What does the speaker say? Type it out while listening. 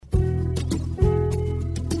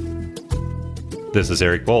This is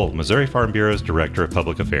Eric Bold, Missouri Farm Bureau's Director of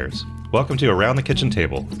Public Affairs. Welcome to Around the Kitchen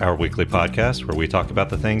Table, our weekly podcast where we talk about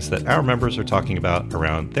the things that our members are talking about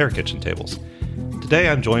around their kitchen tables. Today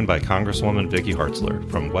I'm joined by Congresswoman Vicky Hartzler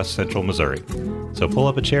from West Central Missouri. So pull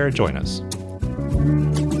up a chair and join us.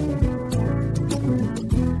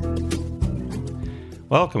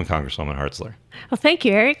 Welcome, Congresswoman Hartzler. Well, thank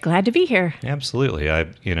you, Eric. Glad to be here. Absolutely.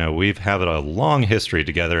 We've had a long history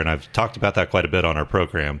together, and I've talked about that quite a bit on our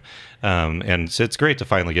program. And so it's great to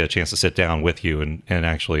finally get a chance to sit down with you and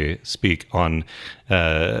actually speak on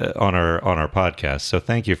our podcast. So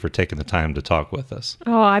thank you for taking the time to talk with us.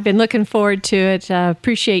 Oh, I've been looking forward to it.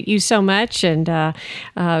 Appreciate you so much, and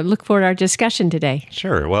look forward to our discussion today.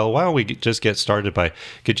 Sure. Well, why don't we just get started by,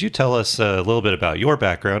 could you tell us a little bit about your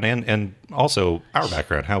background and also our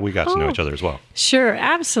background, how we got to know each other as well? Sure,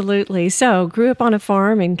 absolutely. So, grew up on a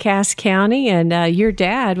farm in Cass County, and your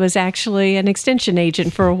dad was actually an extension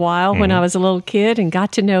agent for a while when I was a little kid, and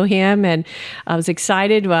got to know him. And I was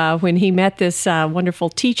excited when he met this wonderful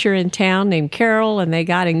teacher in town named Carol, and they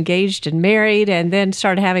got engaged and married, and then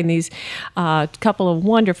started having these couple of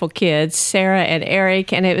wonderful kids, Sarah and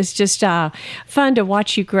Eric. And it was just fun to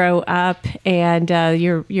watch you grow up, and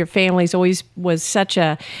your family's always was such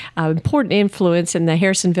a important influence in the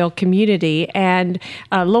Harrisonville community. And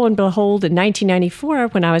lo and behold, in 1994,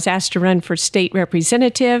 when I was asked to run for state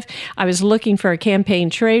representative, I was looking for a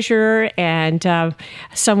campaign treasurer, and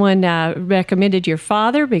someone recommended your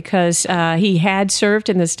father because he had served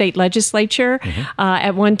in the state legislature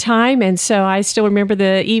at one time. And so I still remember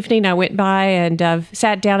the evening I went by and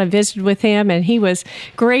sat down and visited with him, and he was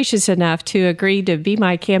gracious enough to agree to be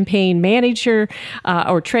my campaign manager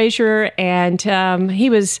or treasurer. And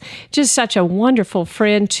he was just such a wonderful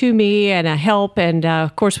friend to me and a help. And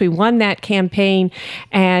of course, we won that campaign,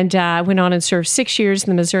 and went on and served 6 years in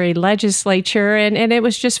the Missouri legislature. And it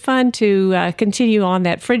was just fun to continue on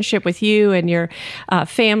that friendship with you and your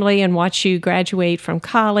family, and watch you graduate from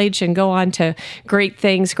college and go on to great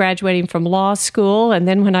things, graduating from law school. And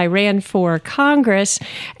then when I ran for Congress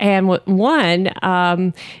and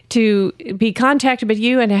won, to be contacted with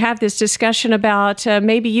you and to have this discussion about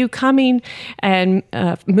maybe you coming and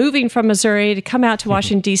moving from Missouri to come out to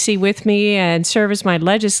Washington, D.C. with me and serve as my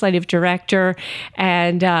legislative director.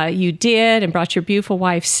 And you did, and brought your beautiful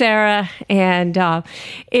wife, Sarah. And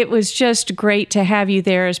it was just great to have you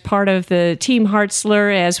there as part of the Team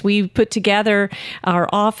Hartzler as we put together our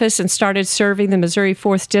office and started serving the Missouri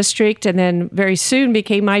 4th District, and then very soon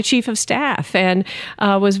became my chief of staff, and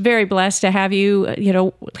was very blessed to have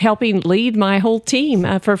you, helping lead my whole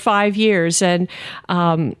team for 5 years. And,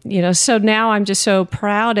 so now I'm just so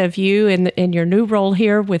proud of you in your new role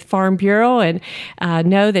here with Farm Bureau, and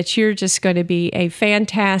know that you're just going to be a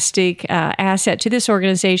fantastic asset to this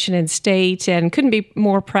organization and state, and couldn't be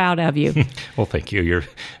more proud of you. Well, thank you. You're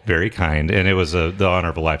very kind. And it was the honor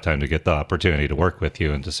of a lifetime to get the opportunity to work with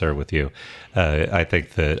you and to serve with you. I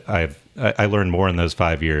think that I learned more in those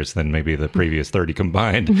 5 years than maybe the previous 30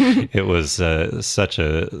 combined. It was such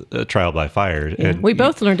a trial by fire. Yeah, and we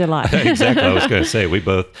both learned a lot. Exactly. I was going to say, we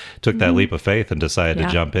both took that leap of faith and decided to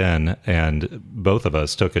jump in. And both of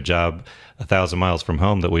us took a job 1,000 miles from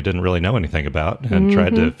home that we didn't really know anything about, and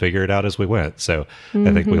tried to figure it out as we went. So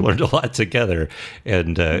I think we learned a lot together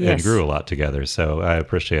and grew a lot together. So I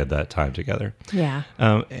appreciated that time together. Yeah.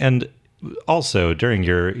 And also, during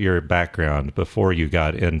your background, before you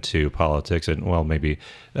got into politics, and maybe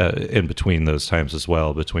in between those times as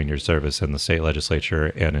well, between your service in the state legislature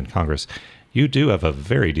and in Congress, you do have a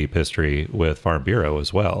very deep history with Farm Bureau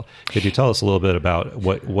as well. Could you tell us a little bit about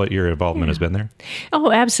what your involvement has been there?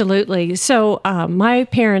 Oh, absolutely. So my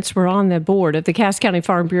parents were on the board of the Cass County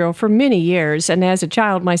Farm Bureau for many years. And as a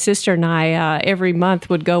child, my sister and I every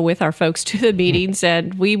month would go with our folks to the meetings,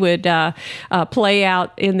 and we would play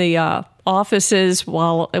out in the offices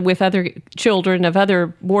while with other children of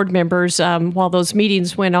other board members while those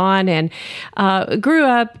meetings went on, and grew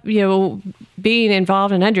up, being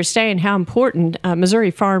involved and understanding how important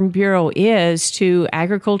Missouri Farm Bureau is to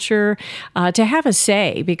agriculture, to have a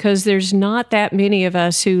say, because there's not that many of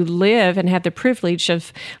us who live and have the privilege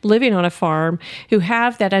of living on a farm who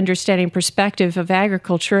have that understanding perspective of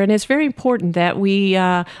agriculture. And it's very important that we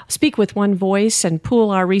speak with one voice and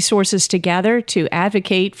pool our resources together to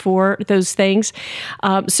advocate for those things.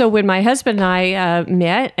 So when my husband and I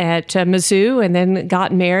met at Mizzou and then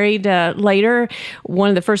got married later, one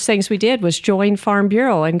of the first things we did was joined Farm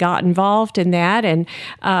Bureau and got involved in that. And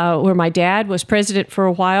where my dad was president for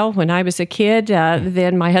a while when I was a kid,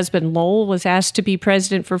 then my husband Lowell was asked to be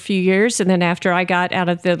president for a few years. And then after I got out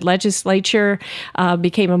of the legislature,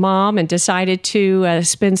 became a mom and decided to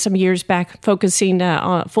spend some years back focusing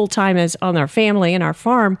full-time on our family and our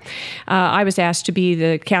farm. I was asked to be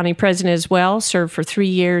the county president as well, served for 3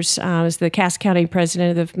 years as the Cass County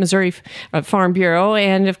president of the Missouri Farm Bureau,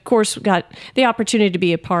 and of course got the opportunity to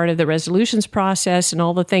be a part of the resolutions process and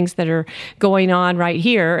all the things that are going on right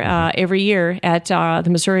here every year at the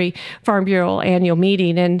Missouri Farm Bureau annual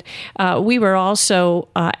meeting. And we were also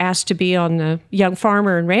asked to be on the Young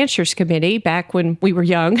Farmer and Ranchers Committee back when we were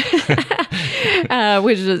young,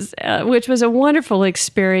 which was a wonderful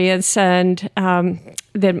experience. And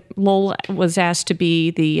then Lowell was asked to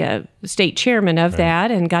be the state chairman of that,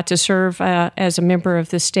 and got to serve as a member of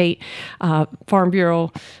the state Farm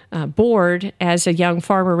Bureau board as a young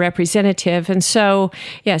farmer representative. And so,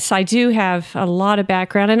 yes, I do have a lot of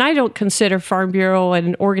background, and I don't consider Farm Bureau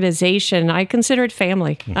an organization. I consider it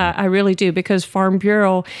family. I really do, because Farm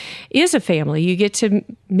Bureau is a family. You get to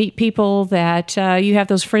meet people that you have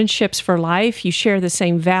those friendships for life. You share the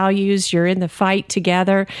same values. You're in the fight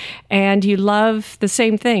together, and you love the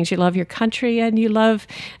same things. You love your country, and you love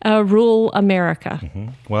rural America.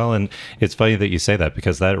 Well, and it's funny that you say that,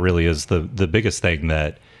 because that really is the biggest thing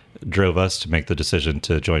that drove us to make the decision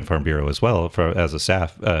to join Farm Bureau as well, as a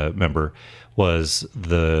staff member, was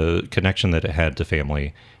the connection that it had to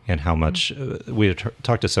family, and how much we had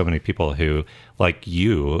talked to so many people who, like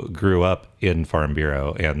you, grew up in Farm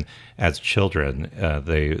Bureau, and as children,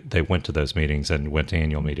 they went to those meetings and went to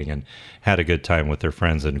annual meeting and had a good time with their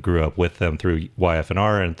friends, and grew up with them through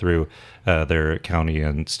YF&R and through their county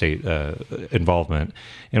and state involvement.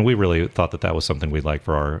 And we really thought that was something we'd like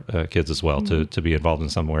for our kids as well, to be involved in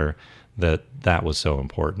somewhere that was so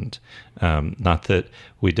important. Not that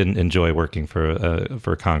we didn't enjoy working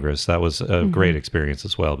for Congress. That was a great experience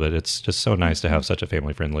as well, but it's just so nice to have such a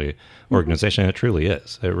family-friendly organization. It truly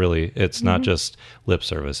is. It's not just lip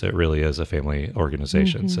service. It really is a family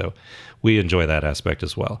organization. So we enjoy that aspect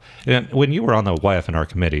as well. And when you were on the YF&R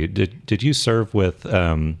committee, did you serve with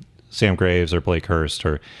Sam Graves or Blake Hurst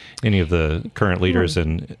or any of the current leaders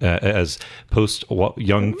as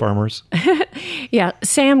young farmers? Yeah,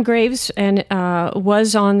 Sam Graves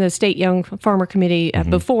was on the State Young Farmer Committee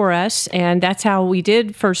before us, and that's how we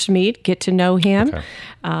did first meet, get to know him.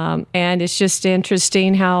 Okay. And it's just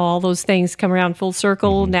interesting how all those things come around full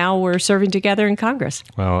circle. Now we're serving together in Congress.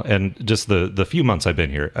 Well, and just the few months I've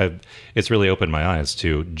been here, it's really opened my eyes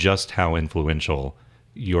to just how influential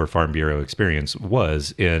your Farm Bureau experience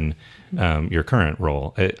was in your current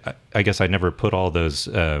role. I guess I never put all those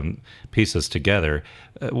pieces together.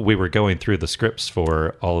 We were going through the scripts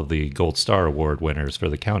for all of the Gold Star Award winners for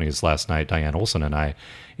the counties last night, Diane Olson and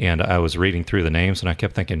I was reading through the names, and I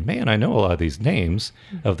kept thinking, man, I know a lot of these names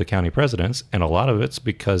of the county presidents, and a lot of it's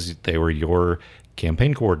because they were your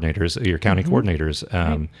campaign coordinators, your county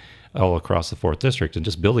coordinators all across the 4th District, and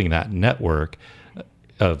just building that network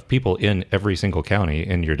of people in every single county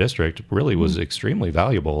in your district really was extremely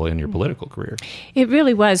valuable in your political career. It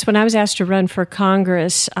really was. When I was asked to run for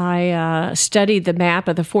Congress, I studied the map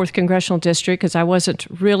of the 4th Congressional District, because I wasn't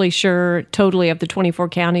really sure totally of the 24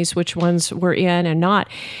 counties which ones were in and not.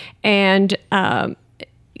 And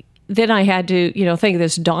then I had to, think of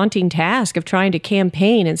this daunting task of trying to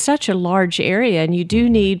campaign in such a large area. And you do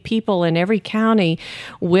need people in every county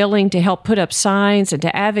willing to help put up signs and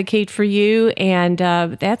to advocate for you. And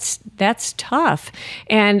that's tough.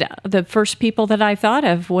 And the first people that I thought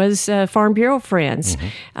of was Farm Bureau friends,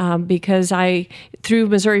 because I, through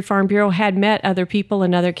Missouri Farm Bureau, had met other people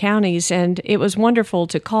in other counties. And it was wonderful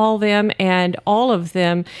to call them, and all of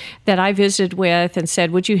them that I visited with and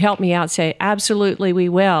said, would you help me out? Say, absolutely, we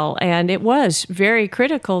will. And it was very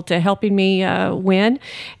critical to helping me win.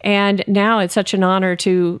 And now it's such an honor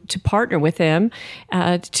to partner with them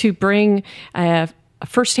to bring a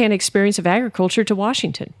firsthand experience of agriculture to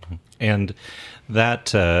Washington. And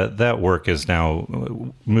that work is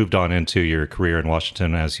now moved on into your career in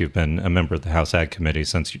Washington, as you've been a member of the House Ag Committee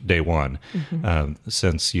since day one,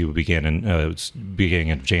 since you began beginning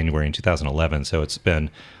in January in 2011. So it's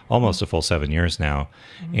been almost a full 7 years now.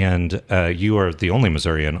 And you are the only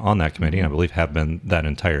Missourian on that committee, and I believe have been that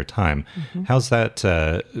entire time. How's that,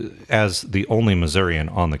 as the only Missourian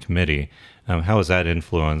on the committee, how has that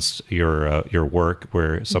influenced your work,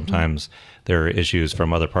 where sometimes there are issues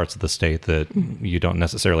from other parts of the state that you don't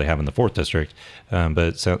necessarily have in the 4th District,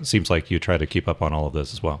 but it seems like you try to keep up on all of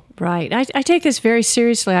this as well. Right. I take this very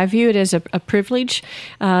seriously. I view it as a privilege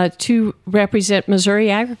to represent Missouri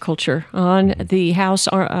agriculture on the House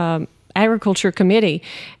agriculture committee.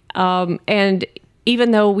 And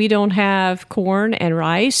even though we don't have corn and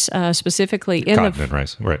rice specifically in cotton and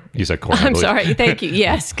rice, right? You said corn. I'm sorry, thank you.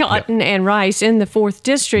 Yes, cotton and rice in the 4th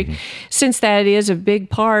District. Since that is a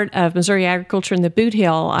big part of Missouri agriculture in the Boot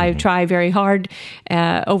Hill, I try very hard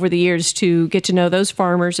over the years to get to know those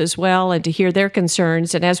farmers as well and to hear their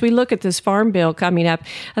concerns. And as we look at this farm bill coming up,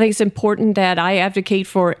 I think it's important that I advocate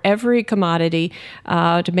for every commodity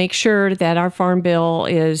to make sure that our farm bill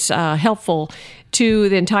is helpful to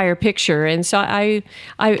the entire picture. And so I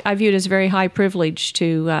view it as a very high privilege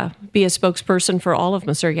to be a spokesperson for all of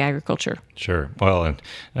Missouri agriculture. Sure. Well, and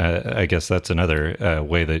I guess that's another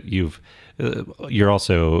way that you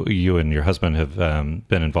and your husband have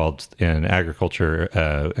been involved in agriculture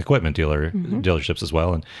equipment dealerships as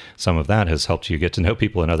well, and some of that has helped you get to know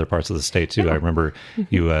people in other parts of the state too. I remember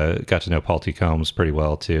you got to know Paul T. Combs pretty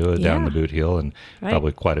well too down in the Boot Hill, and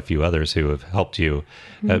probably quite a few others who have helped you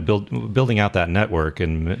building out that network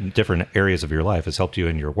in different areas of your life has helped you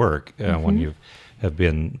in your work when you have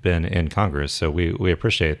been in Congress. So we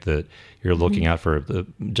appreciate that you're looking out for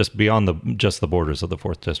just beyond just the borders of the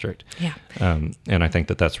 4th District. Yeah. And I think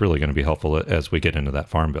that that's really going to be helpful as we get into that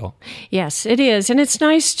farm bill. Yes, it is. And it's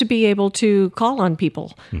nice to be able to call on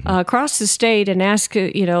people across the state and ask,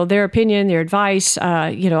 their opinion, their advice.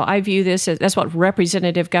 I view this as, that's what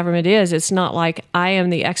representative government is. It's not like I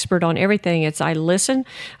am the expert on everything. It's I listen,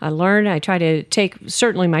 I learn, I try to take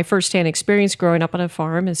certainly my firsthand experience growing up on a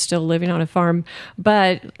farm and still living on a farm,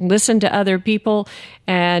 but listen to other people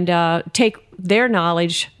and take their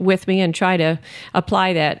knowledge with me and try to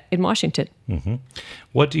apply that in Washington.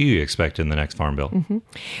 What do you expect in the next farm bill?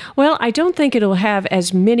 Well, I don't think it'll have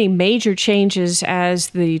as many major changes as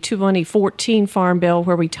the 2014 Farm Bill,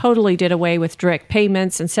 where we totally did away with direct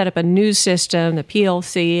payments and set up a new system, the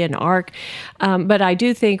PLC and ARC. But I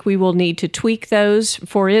do think we will need to tweak those.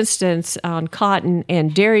 For instance, on cotton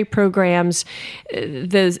and dairy programs,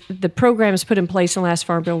 the programs put in place in the last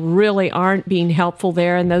Farm Bill really aren't being helpful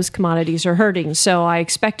there, and those commodities are hurting. So I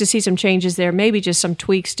expect to see some changes there, maybe just some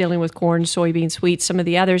tweaks dealing with corn, soybeans, wheat, some of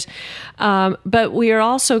the others. But we are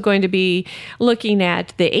also going to be looking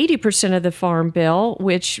at the 80% of the Farm Bill,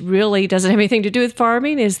 which really doesn't have anything to do with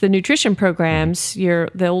farming, is the nutrition programs.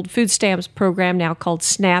 The old food stamps program, now called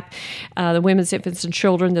SNAP, the Women's, Infants, and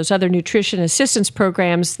Children, those other nutrition assistance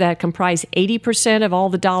programs that comprise 80% of all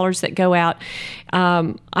the dollars that go out.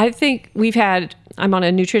 I think I'm on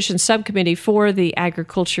a nutrition subcommittee for the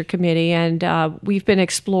Agriculture Committee, and we've been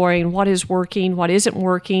exploring what is working, what isn't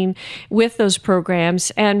working with those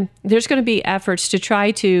programs. And there's going to be efforts to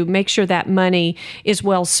try to make sure that money is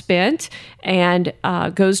well spent and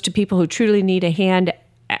goes to people who truly need a hand,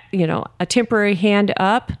 a temporary hand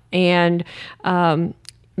up, and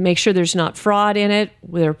make sure there's not fraud in it.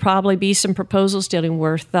 There'll probably be some proposals dealing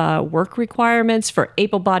with work requirements for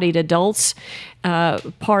able-bodied adults who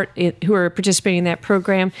are participating in that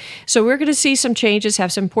program. So we're going to see some changes,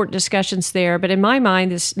 have some important discussions there. But in my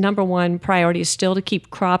mind, this number one priority is still to keep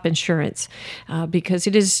crop insurance because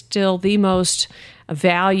it is still the most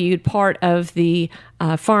valued part of the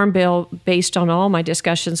Farm Bill based on all my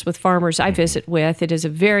discussions with farmers I visit with. It is a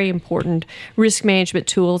very important risk management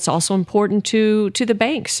tool. It's also important to the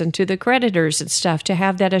banks and to the creditors and stuff to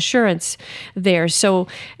have that assurance there. So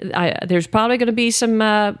there's probably going to be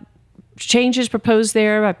some changes proposed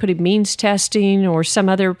there. I put in means testing or some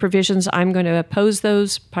other provisions. I'm going to oppose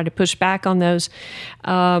those, try to push back on those.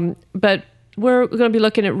 But we're going to be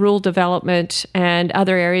looking at rural development and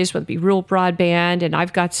other areas, whether it be rural broadband. And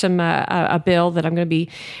I've got a bill that I'm going to be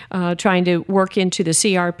trying to work into the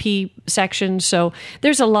CRP section. So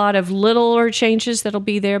there's a lot of littler changes that'll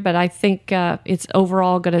be there, but I think it's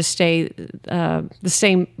overall going to stay the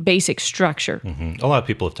same basic structure. A lot of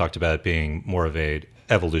people have talked about it being more of a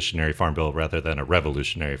evolutionary farm bill rather than a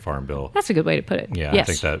revolutionary farm bill. That's a good way to put it. Yeah, yes.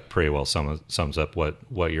 I think that pretty well sums up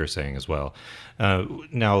what you're saying as well.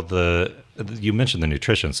 Now, you mentioned the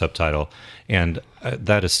nutrition subtitle, and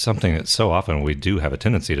that is something that so often we do have a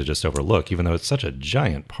tendency to just overlook, even though it's such a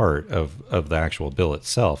giant part of the actual bill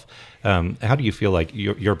itself. How do you feel like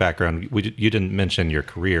your background, you didn't mention your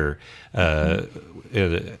career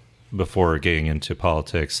before getting into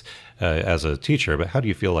politics as a teacher, but how do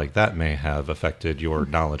you feel like that may have affected your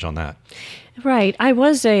knowledge on that? Right. I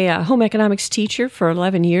was a home economics teacher for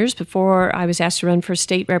 11 years before I was asked to run for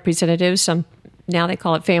state representative. Now they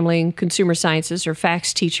call it family and consumer sciences or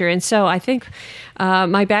FACS teacher. And so I think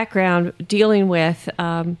my background dealing with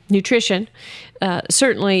nutrition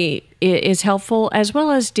certainly is helpful, as well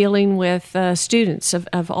as dealing with students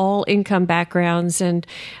of all income backgrounds and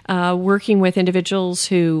working with individuals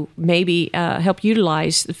who maybe help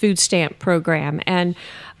utilize the food stamp program. And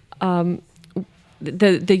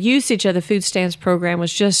the usage of the food stamps program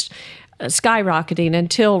was just skyrocketing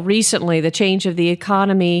until recently. The change of the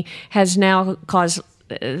economy has now caused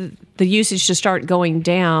the usage to start going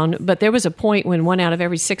down. But there was a point when 1 out of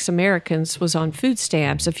every 6 Americans was on food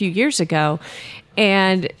stamps a few years ago.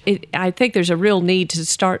 And I think there's a real need to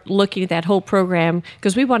start looking at that whole program,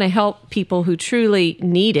 because we want to help people who truly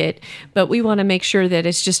need it, but we want to make sure that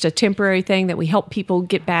it's just a temporary thing, that we help people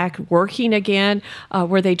get back working again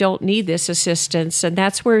where they don't need this assistance. And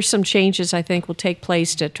that's where some changes, I think, will take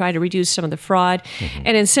place to try to reduce some of the fraud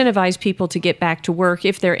and incentivize people to get back to work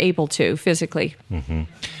if they're able to physically. And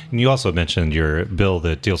you also mentioned your bill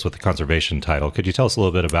that deals with the conservation title. Could you tell us a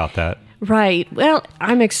little bit about that? Right. Well,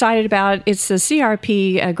 I'm excited about it. It's the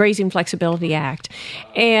CRP Grazing Flexibility Act.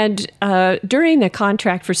 And during the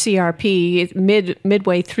contract for CRP,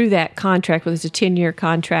 midway through that contract, whether it's a 10-year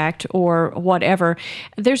contract or whatever,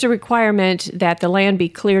 there's a requirement that the land be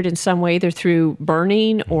cleared in some way, either through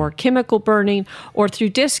burning or chemical burning or through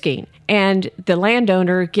disking. And the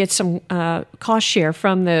landowner gets some cost share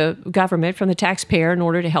from the government, from the taxpayer, in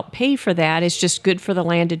order to help pay for that. It's just good for the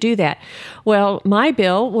land to do that. Well, my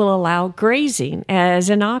bill will allow grazing as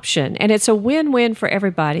an option. And it's a win-win for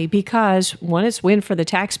everybody, because, one, it's win for the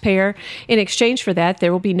taxpayer. In exchange for that,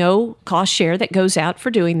 there will be no cost share that goes out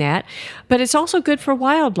for doing that. But it's also good for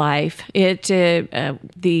wildlife.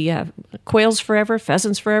 The Quails Forever,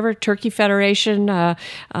 Pheasants Forever, Turkey Federation,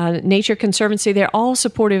 Nature Conservancy, they're all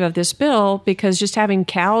supportive of this bill, because just having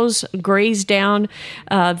cows graze down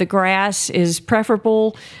the grass is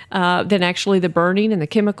preferable than actually the burning and the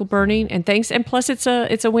chemical burning and things. And plus, it's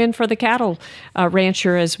a win for the cattle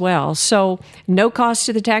rancher as well. So no cost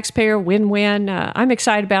to the taxpayer, win-win. I'm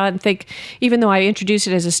excited about it, and think, even though I introduced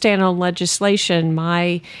it as a standalone legislation,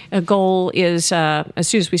 my goal is, as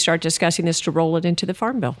soon as we start discussing this, to roll it into the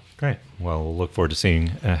Farm Bill. Great. Well, we'll look forward to seeing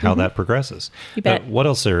how that progresses. You bet. What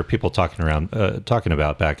else are people talking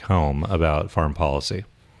about back home about farm policy?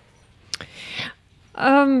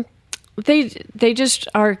 They just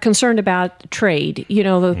are concerned about trade. You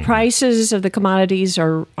know, the prices of the commodities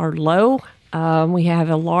are low. We have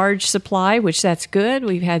a large supply, which that's good.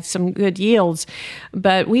 We've had some good yields,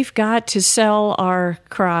 but we've got to sell our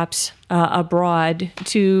crops abroad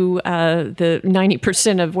to the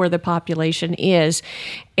 90% of where the population is.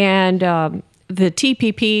 And the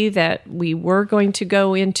TPP that we were going to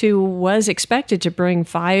go into was expected to bring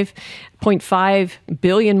 $5.5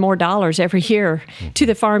 billion more every year to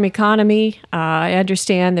the farm economy. I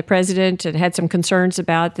understand the president had some concerns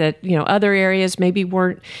about that, other areas maybe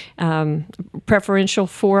weren't preferential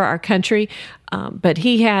for our country. But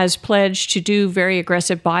he has pledged to do very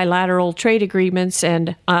aggressive bilateral trade agreements.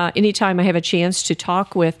 And anytime I have a chance to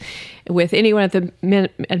talk with anyone at the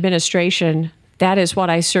administration, that is what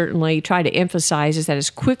I certainly try to emphasize, is that as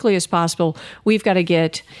quickly as possible, we've got to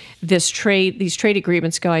get these trade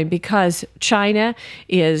agreements going, because China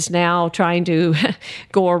is now trying to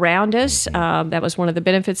go around us. That was one of the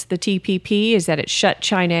benefits of the TPP, is that it shut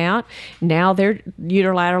China out. Now they're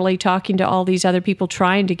unilaterally talking to all these other people,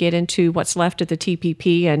 trying to get into what's left of the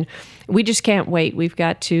TPP, and we just can't wait. We've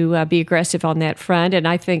got to be aggressive on that front, and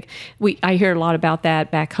I think I hear a lot about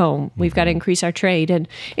that back home. We've got to increase our trade, and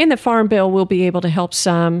in the Farm Bill, we'll be able to help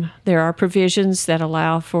some. There are provisions that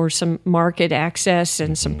allow for some market access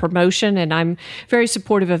and some promotion, and I'm very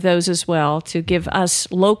supportive of those as well, to give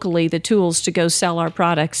us locally the tools to go sell our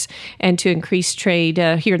products and to increase trade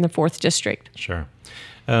here in the 4th District. Sure.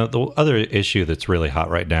 The other issue that's really hot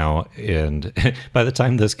right now, and by the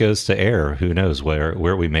time this goes to air, who knows where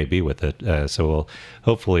we may be with it. So we'll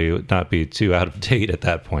hopefully not be too out of date at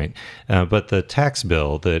that point. But the tax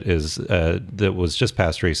bill that was just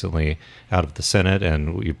passed recently out of the Senate,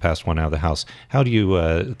 and we passed one out of the House. How do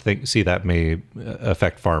you see that may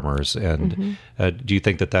affect farmers? And do you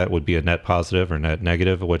think that would be a net positive or net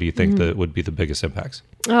negative? What do you think that would be the biggest impacts?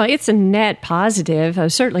 It's a net positive,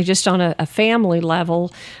 certainly just on a family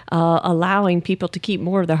level, allowing people to keep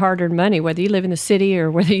more of their hard-earned money, whether you live in the city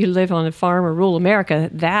or whether you live on a farm or rural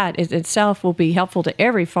America. That itself will be helpful to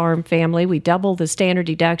every farm family. We double the standard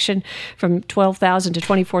deduction from $12,000 to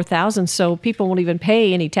 $24,000, so people won't even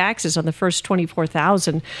pay any taxes on the first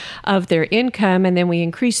 $24,000 of their income. And then we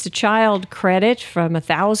increase the child credit from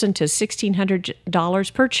 $1,000 to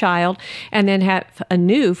 $1,600 per child, and then have a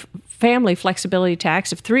new family flexibility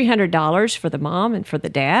tax of $300 for the mom and for the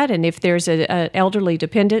dad. And if there's an elderly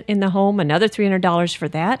dependent in the home, another $300 for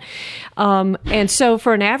that. And so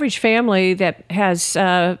for an average family that has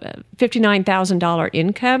 $59,000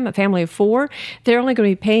 income, a family of four, they're only going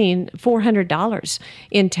to be paying $400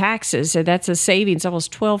 in taxes. So that's a savings,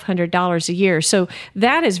 almost $1,200 a year. So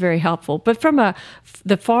that is very helpful. But from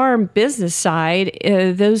the farm business side,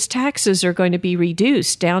 those taxes are going to be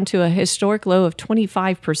reduced down to a historic low of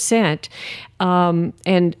 25%.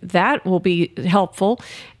 And that will be helpful.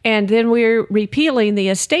 And then we're repealing the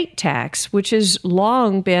estate tax, which has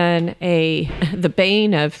long been the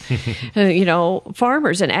bane of,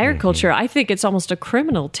 farmers and agriculture. Mm-hmm. I think it's almost a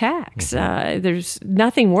criminal tax. Mm-hmm. There's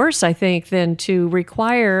nothing worse, I think, than to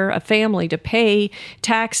require a family to pay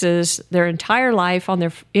taxes their entire life on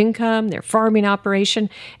their income, their farming operation,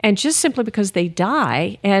 and just simply because they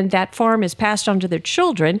die and that farm is passed on to their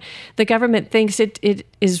children, the government thinks it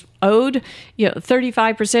is owed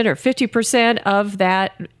 35% or 50% of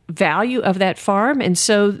that value of that farm. And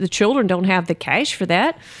so the children don't have the cash for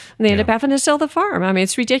that. And they end up having to sell the farm. I mean,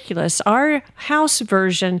 it's ridiculous. Our House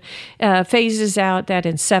version phases out that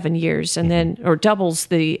in 7 years and then, or doubles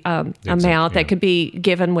the amount that could be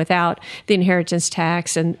given without the inheritance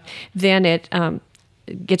tax. And then it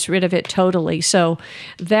gets rid of it totally. So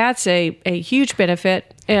that's a huge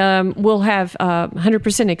benefit. We'll have 100%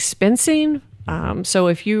 expensing. So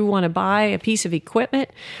if you want to buy a piece of equipment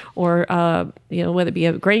or, whether it be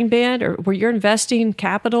a grain bin or where you're investing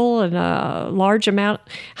capital in a large amount,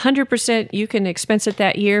 100% you can expense it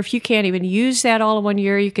that year. If you can't even use that all in 1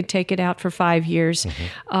 year, you can take it out for 5 years.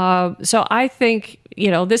 Mm-hmm. So I think,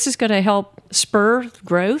 this is going to help spur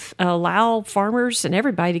growth, allow farmers and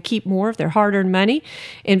everybody to keep more of their hard-earned money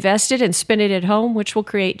invested and spend it at home, which will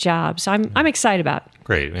create jobs. I'm excited about it.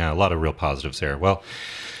 Great. Yeah, a lot of real positives there. Well,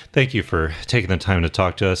 thank you for taking the time to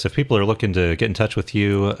talk to us. If people are looking to get in touch with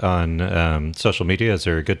you on social media, is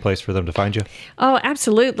there a good place for them to find you? Oh,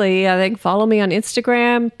 absolutely. They can follow me on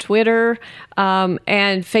Instagram, Twitter,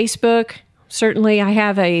 and Facebook. Certainly, I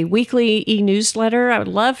have a weekly e-newsletter. I would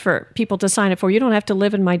love for people to sign up for. You don't have to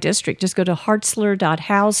live in my district. Just go to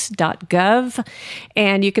hartzler.house.gov,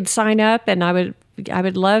 and you can sign up, and I would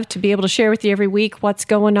love to be able to share with you every week what's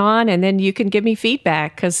going on, and then you can give me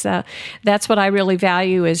feedback, because that's what I really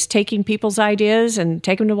value, is taking people's ideas and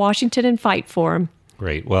take them to Washington and fight for them.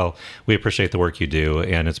 Great. Well, we appreciate the work you do,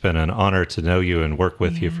 and it's been an honor to know you and work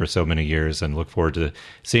with you for so many years, and look forward to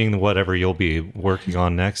seeing whatever you'll be working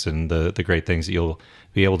on next and the great things that you'll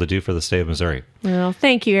be able to do for the state of Missouri. Well,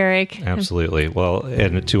 thank you, Eric. Absolutely. Well,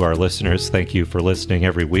 and to our listeners, thank you for listening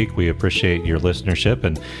every week. We appreciate your listenership,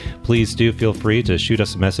 and please do feel free to shoot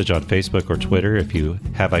us a message on Facebook or Twitter if you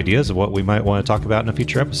have ideas of what we might want to talk about in a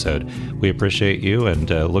future episode. We appreciate you and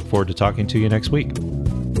look forward to talking to you next week.